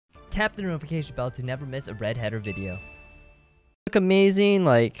tap the notification bell to never miss a RedHatter video. Look amazing,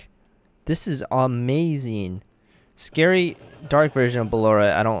 like, this is amazing. Scary, dark version of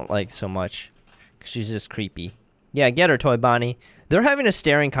Ballora, I don't like so much, because she's just creepy. Yeah, get her, Toy Bonnie. They're having a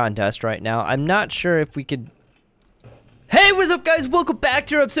staring contest right now. I'm not sure if we could... Hey, what's up, guys? Welcome back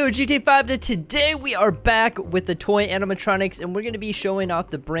to our episode of GTA 5. And today we are back with the toy animatronics, and we're going to be showing off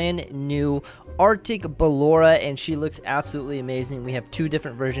the brand new Arctic Ballora, and she looks absolutely amazing. We have two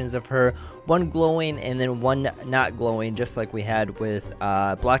different versions of her, one glowing and then one not glowing, just like we had with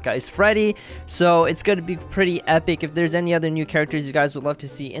Black Eyes Freddy. So it's going to be pretty epic. If there's any other new characters you guys would love to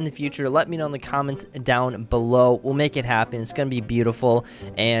see in the future, let me know in the comments down below. We'll make it happen. It's going to be beautiful,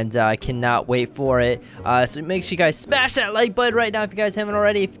 and I cannot wait for it. So make sure you guys smash that like button right now if you guys haven't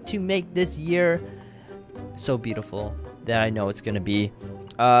already, to make this year so beautiful that I know it's going to be.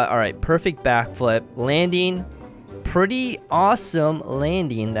 Alright, perfect backflip. Landing. Pretty awesome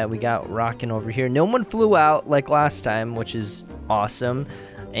landing that we got rocking over here. No one flew out like last time, which is awesome.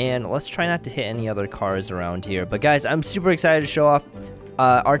 And let's try not to hit any other cars around here. But guys, I'm super excited to show off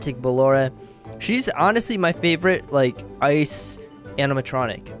Arctic Ballora. She's honestly my favorite, like, ice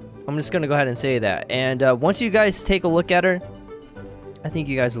animatronic. I'm just going to go ahead and say that. And once you guys take a look at her, I think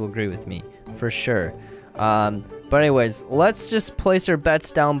you guys will agree with me, for sure. But anyways, let's just place our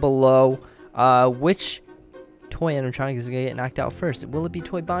bets down below. Which toy animatronic is going to get knocked out first? Will it be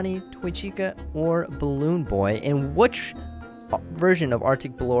Toy Bonnie, Toy Chica, or Balloon Boy? And which version of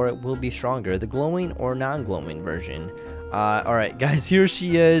Arctic Ballora will be stronger, the glowing or non-glowing version? Alright, guys, here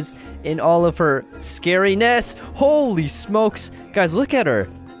she is in all of her scariness. Holy smokes. Guys, look at her.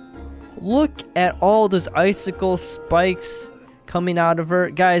 Look at all those icicle spikes coming out of her.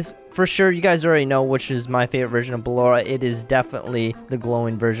 Guys, for sure, you guys already know which is my favorite version of Ballora. It is definitely the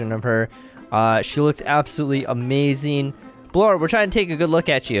glowing version of her. She looks absolutely amazing. Ballora, we're trying to take a good look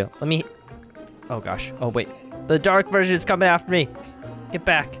at you. Let me... Oh, gosh. Oh, wait. The dark version is coming after me. Get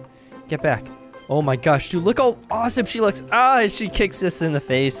back. Get back. Oh, my gosh, dude. Look how awesome she looks. Ah, she kicks us in the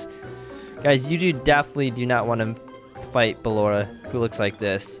face. Guys, you definitely do not want to fight Ballora, who looks like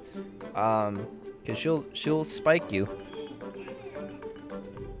this. Because she'll spike you.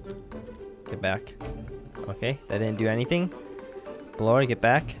 Get back. Okay, that didn't do anything. Ballora, get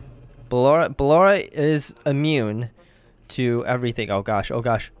back. Ballora is immune to everything. Oh gosh, oh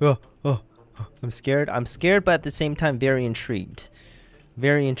gosh. Oh. I'm scared. I'm scared, but at the same time very intrigued.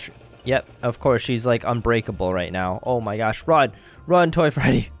 Very intrigued. Yep, of course, she's like unbreakable right now. Oh my gosh, run. Run, Toy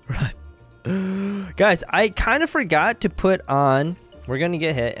Freddy. Run. Guys, I kind of forgot to put on... We're gonna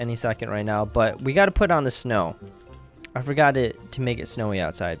get hit any second right now, but we gotta put on the snow. I forgot to make it snowy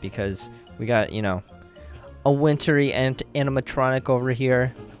outside because we got, you know, a wintry animatronic over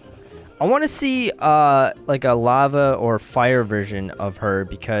here. I want to see like a lava or fire version of her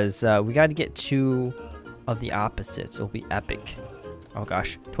because we got to get two of the opposites. It'll be epic. Oh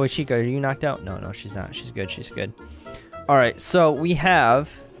gosh, Toy Chica, are you knocked out? No, she's not. She's good. She's good. All right, so we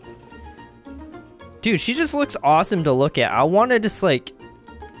have. Dude, she just looks awesome to look at. I want to just like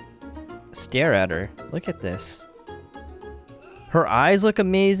stare at her. Look at this. Her eyes look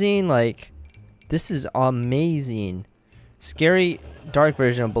amazing. Like, this is amazing. Scary, dark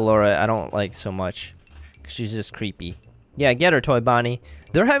version of Ballora, I don't like so much, because she's just creepy. Yeah, get her, Toy Bonnie.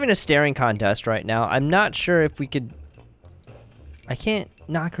 They're having a staring contest right now. I'm not sure if we could... I can't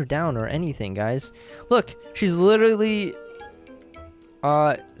knock her down or anything, guys. Look, she's literally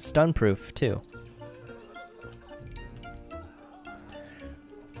stun-proof, too.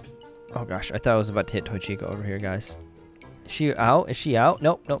 Oh gosh, I thought I was about to hit Toy Chica over here, guys. Is she out? Is she out?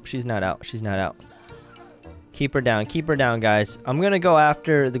 Nope, she's not out. She's not out. Keep her down, guys. I'm gonna go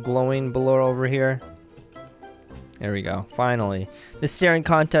after the glowing Ballora over here. There we go, finally. The staring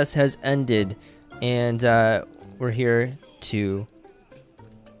contest has ended, and we're here to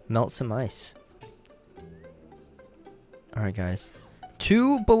melt some ice. Alright, guys.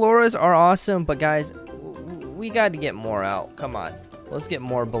 Two Balloras are awesome, but guys, we got to get more out. Come on. Let's get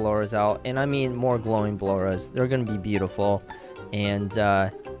more Balloras out, and I mean more glowing Balloras. They're gonna be beautiful, and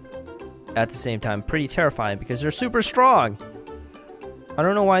at the same time pretty terrifying because they're super strong. I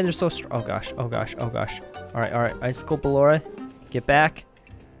don't know why they're so strong. Oh gosh, oh gosh, oh gosh. All right, Icicle Ballora, get back,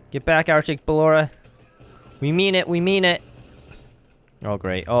 Arctic Ballora. We mean it, we mean it. Oh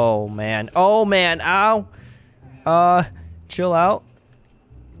great, oh man, ow. Chill out,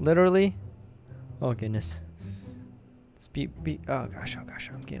 literally. Oh goodness. Oh gosh,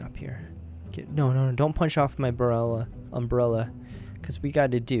 I'm getting up here. No, don't punch off my umbrella, because we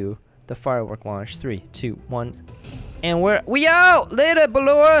got to do the firework launch. 3, 2, 1, and we out. Later,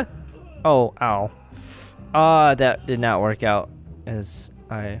 Ballora. Oh, ow. That did not work out as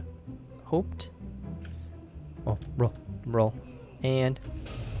I hoped. Oh, roll. And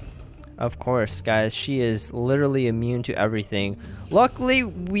of course, guys, she is literally immune to everything. Luckily,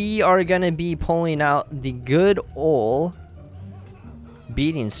 we are gonna be pulling out the good ol'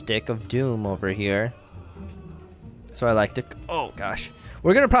 beating stick of doom over here. So I like to, oh gosh.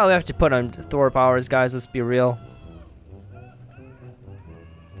 We're gonna probably have to put on Thor powers, guys, let's be real.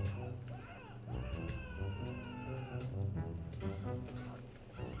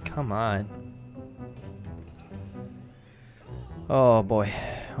 Come on. Oh boy.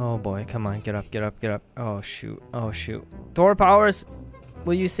 Oh boy, come on, get up, get up, get up. Oh shoot, oh shoot. Thor powers,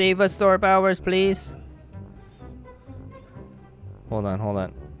 will you save us, Thor powers, please? Hold on, hold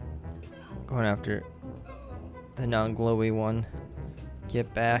on. Going after the non-glowy one.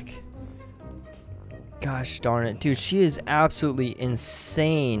 Get back. Gosh darn it, dude, she is absolutely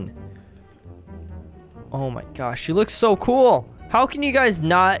insane. Oh my gosh, she looks so cool. How can you guys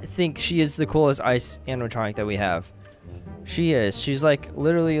not think she is the coolest ice animatronic that we have? She is. She's like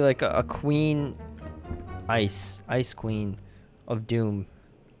literally like a queen, ice queen of doom.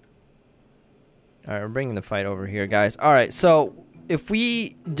 All right, we're bringing the fight over here, guys. All right, so if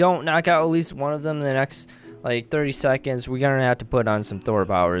we don't knock out at least one of them in the next like 30 seconds, we're gonna have to put on some Thor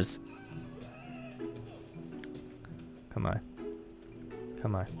powers. Come on,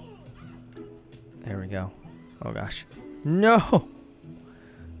 come on. There we go. Oh gosh. No!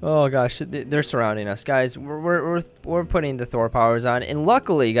 Oh gosh, they're surrounding us, guys. We're putting the Thor powers on, and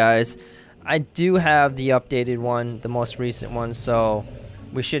luckily, guys, I do have the updated one, the most recent one, so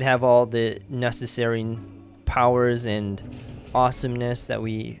we should have all the necessary powers and awesomeness that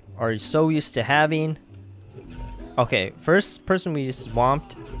we are so used to having. Okay, first person we just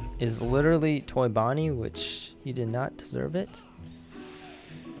swamped is literally Toy Bonnie, which he did not deserve it.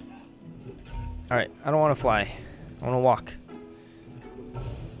 All right, I don't want to fly. I want to walk.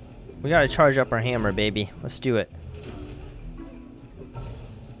 We gotta charge up our hammer, baby. Let's do it.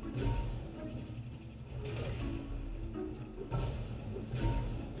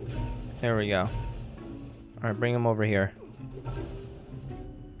 There we go. Alright, bring him over here.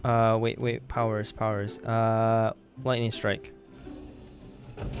 Wait, powers. Lightning strike.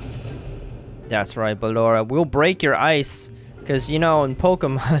 That's right, Ballora. We'll break your ice. Because, you know, in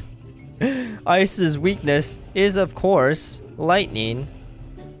Pokemon, Ice's weakness is, of course, lightning.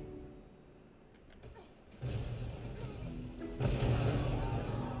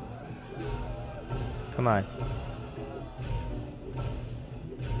 Come on.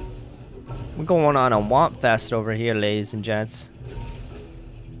 We're going on a Womp Fest over here, ladies and gents.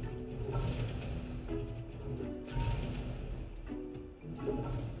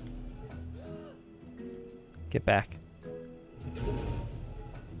 Get back.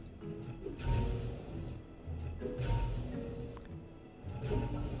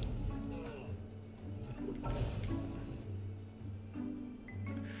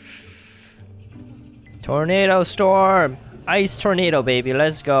 Tornado storm! Ice tornado, baby,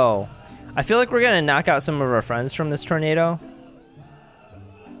 let's go. I feel like we're gonna knock out some of our friends from this tornado.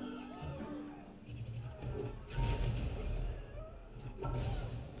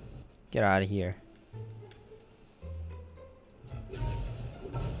 Get out of here.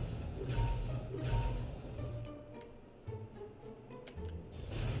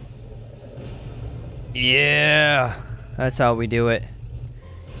 Yeah! That's how we do it.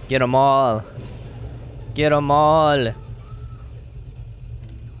 Get them all. Get them all. That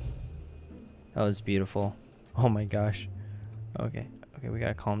was beautiful. Oh my gosh. Okay, we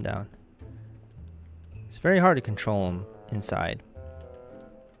gotta calm down. It's very hard to control them inside.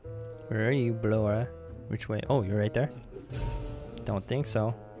 Where are you, Ballora? Which way? Oh, you're right there? Don't think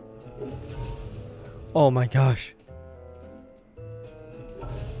so. Oh my gosh.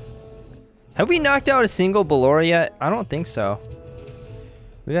 Have we knocked out a single Ballora yet? I don't think so.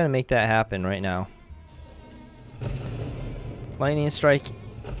 We gotta make that happen right now. Lightning strike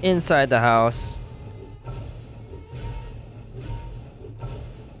inside the house.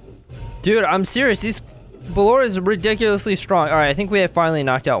 Dude, I'm serious. These Ballora is ridiculously strong. Alright, I think we have finally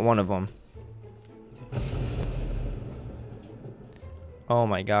knocked out one of them. Oh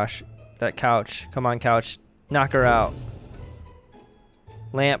my gosh. That couch. Come on, couch. Knock her out.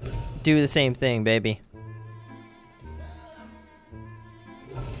 Lamp. Do the same thing, baby.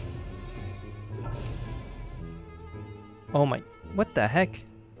 Oh my, what the heck?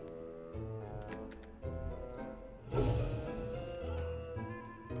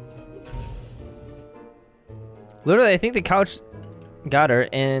 Literally, I think the couch got her,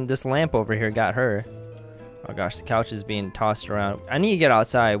 and this lamp over here got her. Oh gosh, the couch is being tossed around. I need to get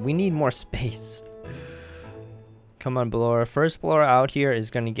outside. We need more space. Come on, Ballora. First Ballora out here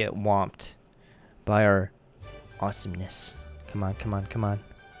is going to get whomped by our awesomeness. Come on, come on, come on.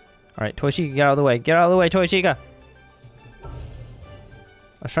 All right, Toy Chica, get out of the way. Get out of the way, Toy Chica. I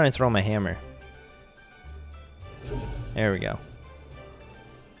was trying to throw my hammer. There we go.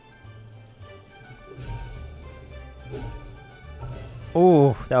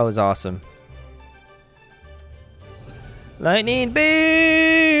 Oh, that was awesome. Lightning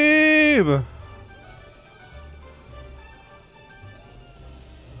beam!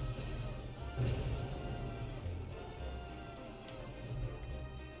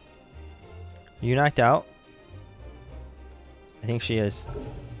 You knocked out? I think she is.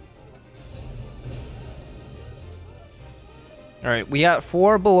 Alright, we got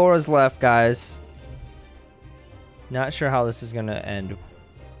 4 Balloras left, guys. Not sure how this is gonna end.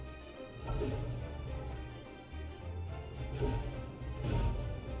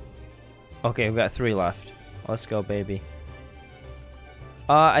 Okay, we got 3 left. Let's go, baby.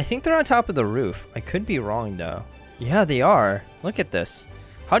 I think they're on top of the roof. I could be wrong, though. Yeah, they are. Look at this.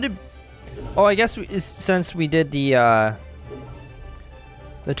 How did... Oh, I guess since we did the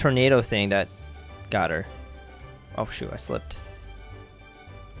tornado thing that got her. Oh, shoot, I slipped.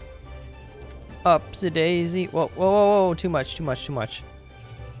 Upsy daisy. Whoa, whoa, whoa, whoa. Too much, too much, too much.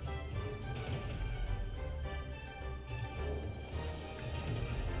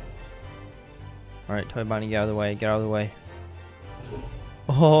 Alright, Toy Bonnie, get out of the way. Get out of the way.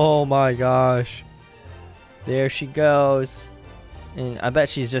 Oh my gosh. There she goes. And I bet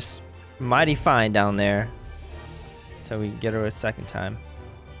she's just mighty fine down there. So we get her a second time.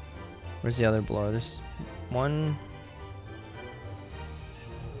 Where's the other blower? There's one.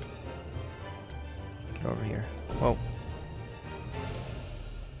 Get over here. Whoa.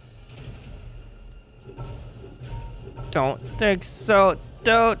 Don't think so.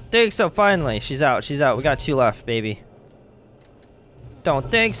 Don't think so. Finally, she's out. She's out. We got 2 left, baby. Don't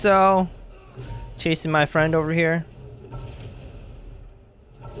think so. Chasing my friend over here.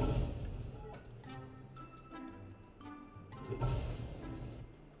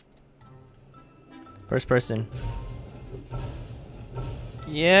 First person.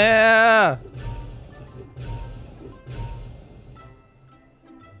 Yeah.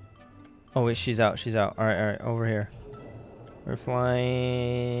 Oh wait, she's out. She's out. All right, over here. We're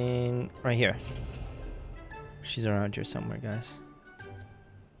flying right here. She's around here somewhere, guys.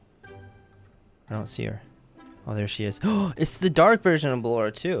 I don't see her. Oh, there she is. Oh, it's the dark version of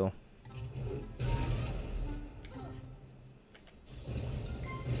Ballora too.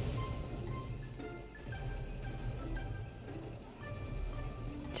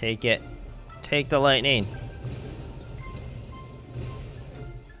 Take it. Take the lightning.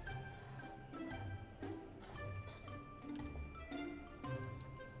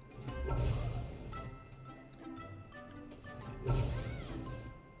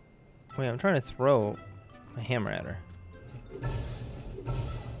 Wait, I'm trying to throw my hammer at her.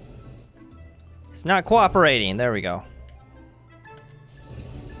 It's not cooperating. There we go.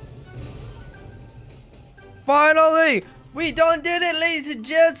 Finally! We done did it, ladies and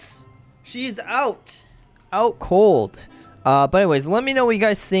gents! She's out. Out cold. But anyways, let me know what you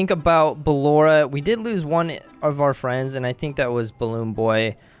guys think about Ballora. We did lose one of our friends, and I think that was Balloon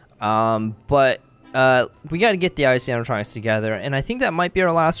Boy. But we got to get the ice animatronics together, and I think that might be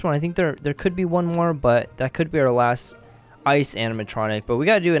our last one. I think there could be one more, but that could be our last ice animatronic. But we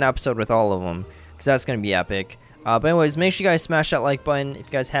got to do an episode with all of them, because that's going to be epic. But anyways, make sure you guys smash that like button if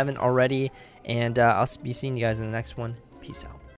you guys haven't already, and I'll be seeing you guys in the next one. Peace out.